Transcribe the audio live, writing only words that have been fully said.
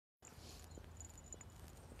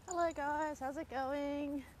Hello guys, how's it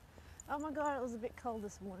going? Oh my god, it was a bit cold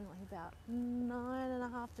this morning, like about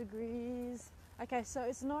 9.5 degrees. Okay, so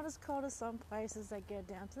it's not as cold as some places that get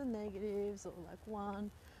down to the negatives or like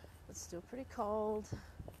 1. It's still pretty cold.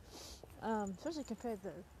 Especially compared to,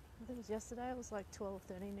 I think it was yesterday, it was like 12 or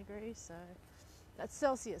 13 degrees. So that's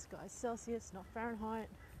Celsius, guys, Celsius, not Fahrenheit.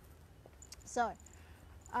 So,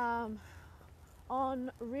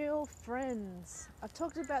 on real friends. I've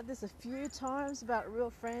talked about this a few times about real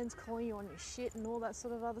friends calling you on your shit and all that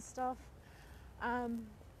sort of other stuff.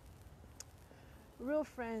 Real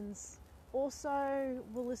friends also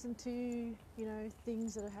will listen to,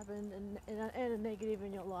 things that have happened and are negative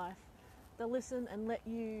in your life. They'll listen and let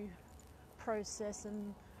you process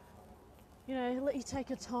and, let you take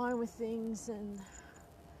your time with things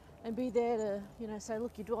and be there to, say,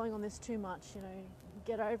 look, you're dwelling on this too much,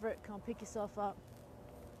 get over it, come pick yourself up.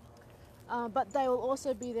 But they will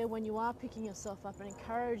also be there when you are picking yourself up and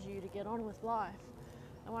encourage you to get on with life.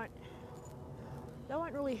 They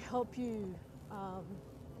won't really help you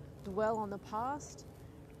dwell on the past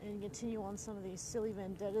and continue on some of these silly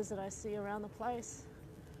vendettas that I see around the place.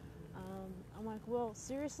 I'm like, well,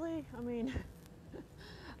 seriously? I mean,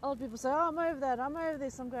 a lot of people say, oh, I'm over that, I'm over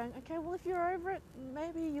this. I'm going, okay, well, if you're over it,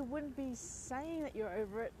 maybe you wouldn't be saying that you're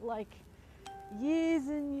over it like years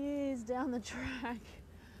and years down the track.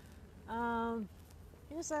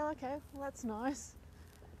 You just say, okay, well, that's nice.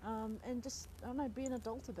 And just, I don't know, be an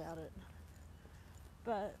adult about it.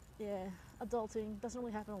 But yeah, adulting doesn't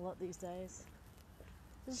really happen a lot these days.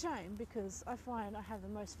 It's a shame because I find I have the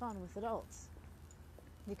most fun with adults.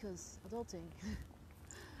 Because adulting,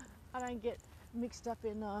 I don't get mixed up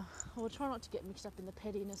in, or try not to get mixed up in the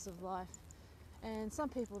pettiness of life. And some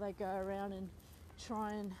people, they go around and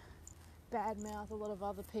try and badmouth a lot of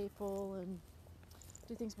other people and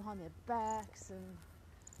do things behind their backs, and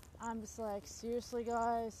I'm just like, seriously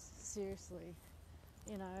guys, seriously,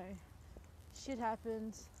 shit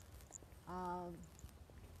happens.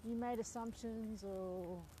 You made assumptions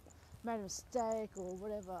or made a mistake or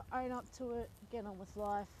whatever, own up to it, get on with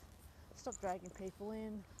life, stop dragging people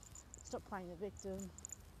in, stop playing the victim,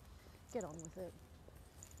 get on with it.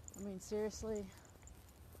 I mean, seriously.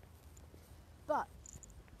 But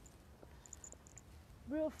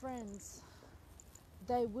real friends,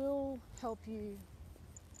 they will help you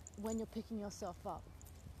when you're picking yourself up.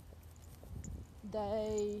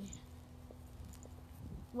 They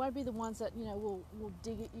won't be the ones that, will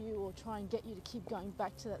dig at you or try and get you to keep going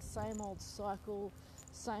back to that same old cycle,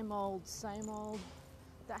 same old,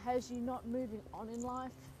 that has you not moving on in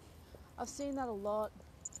life. I've seen that a lot,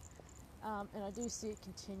 and I do see it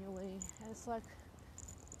continually. And it's like,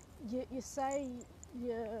 you say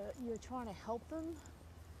you're trying to help them.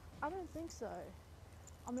 I don't think so.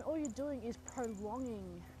 I mean, all you're doing is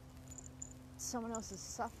prolonging someone else's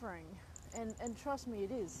suffering, and trust me,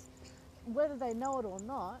 it is. Whether they know it or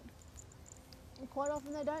not, and quite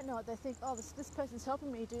often they don't know it. They think, oh, this person's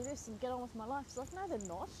helping me do this and get on with my life. It's like, no, they're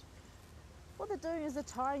not. What they're doing is they're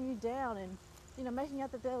tying you down and, making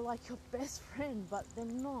out that they're like your best friend, but they're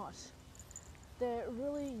not. They're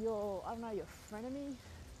really your frenemy,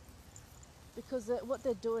 because what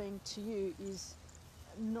they're doing to you is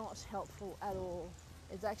not helpful at all.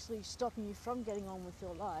 It's actually stopping you from getting on with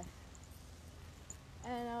your life.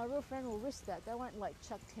 And a real friend will risk that. They won't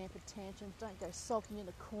chuck temper tantrums, don't go sulking in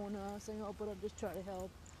the corner saying, oh, but I'm just trying to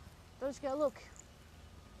help. They'll just go, look,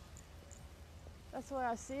 that's the way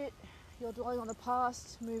I see it. You're dwelling on the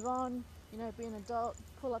past, move on, be an adult,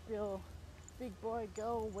 pull up your big boy,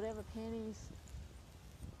 girl, whatever panties,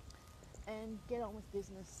 and get on with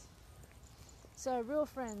business. So real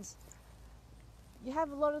friends, you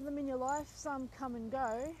have a lot of them in your life. Some come and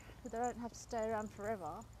go, but they don't have to stay around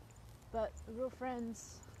forever. But real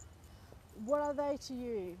friends, what are they to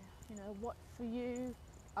you? What for you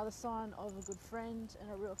are the sign of a good friend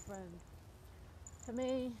and a real friend? For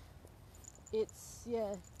me, it's,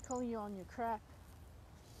 calling you on your crap,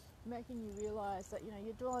 making you realise that,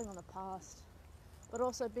 you're dwelling on the past, but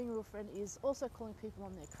also being a real friend is also calling people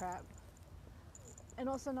on their crap, and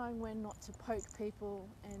also knowing when not to poke people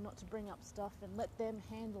and not to bring up stuff and let them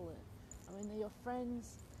handle it. I mean, they're your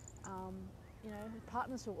friends,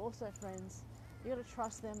 partners who are also friends. You got to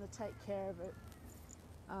trust them to take care of it.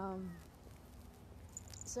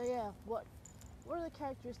 So yeah, what are the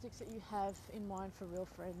characteristics that you have in mind for real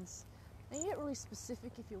friends? And you get really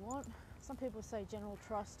specific if you want. Some people say general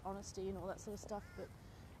trust, honesty, and all that sort of stuff, but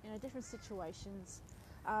different situations.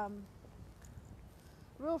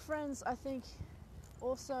 Real friends, I think,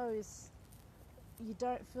 also is you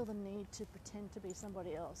don't feel the need to pretend to be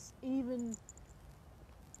somebody else, even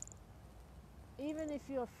if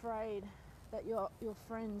you're afraid that your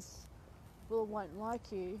friends will or won't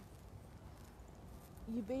like you.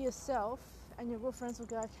 You be yourself and your real friends will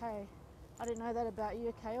go, okay, I didn't know that about you,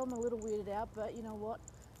 okay, I'm a little weirded out, but you know what,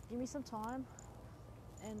 give me some time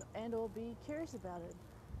and or be curious about it.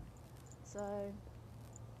 So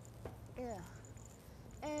yeah.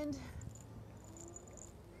 And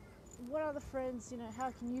what other friends, you know,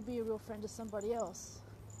 how can you be a real friend to somebody else?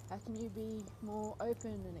 How can you be more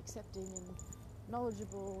open and accepting and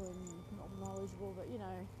knowledgeable, and not knowledgeable, but you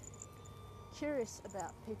know, curious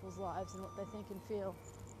about people's lives and what they think and feel?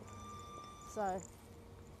 So,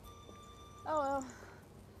 oh well,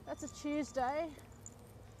 that's a Tuesday.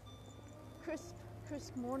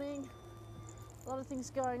 Crisp morning. A lot of things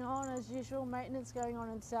going on as usual. Maintenance going on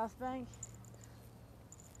in South Bank.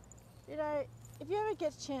 You know, if you ever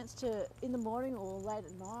get a chance to, in the morning or late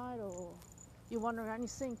at night, or you're wandering around, you're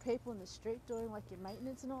seeing people in the street doing like your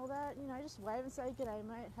maintenance and all that, you know, just wave and say, g'day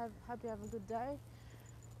mate, hope you have a good day.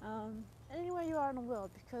 Anywhere you are in the world,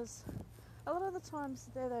 because a lot of the times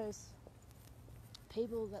they're those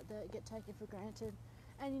people that get taken for granted,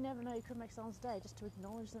 and you never know, you could make someone's day just to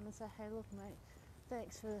acknowledge them and say, hey look mate,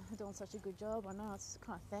 thanks for doing such a good job. I know it's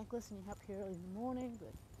kind of thankless and you help here early in the morning,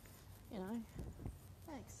 but you know,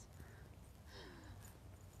 thanks.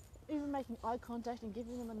 Even making eye contact and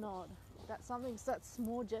giving them a nod, that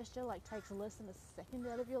small gesture like takes less than a second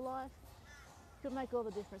out of your life, could make all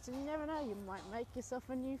the difference. And you never know, you might make yourself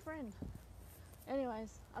a new friend.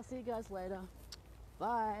 Anyways, I'll see you guys later.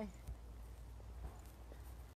 Bye.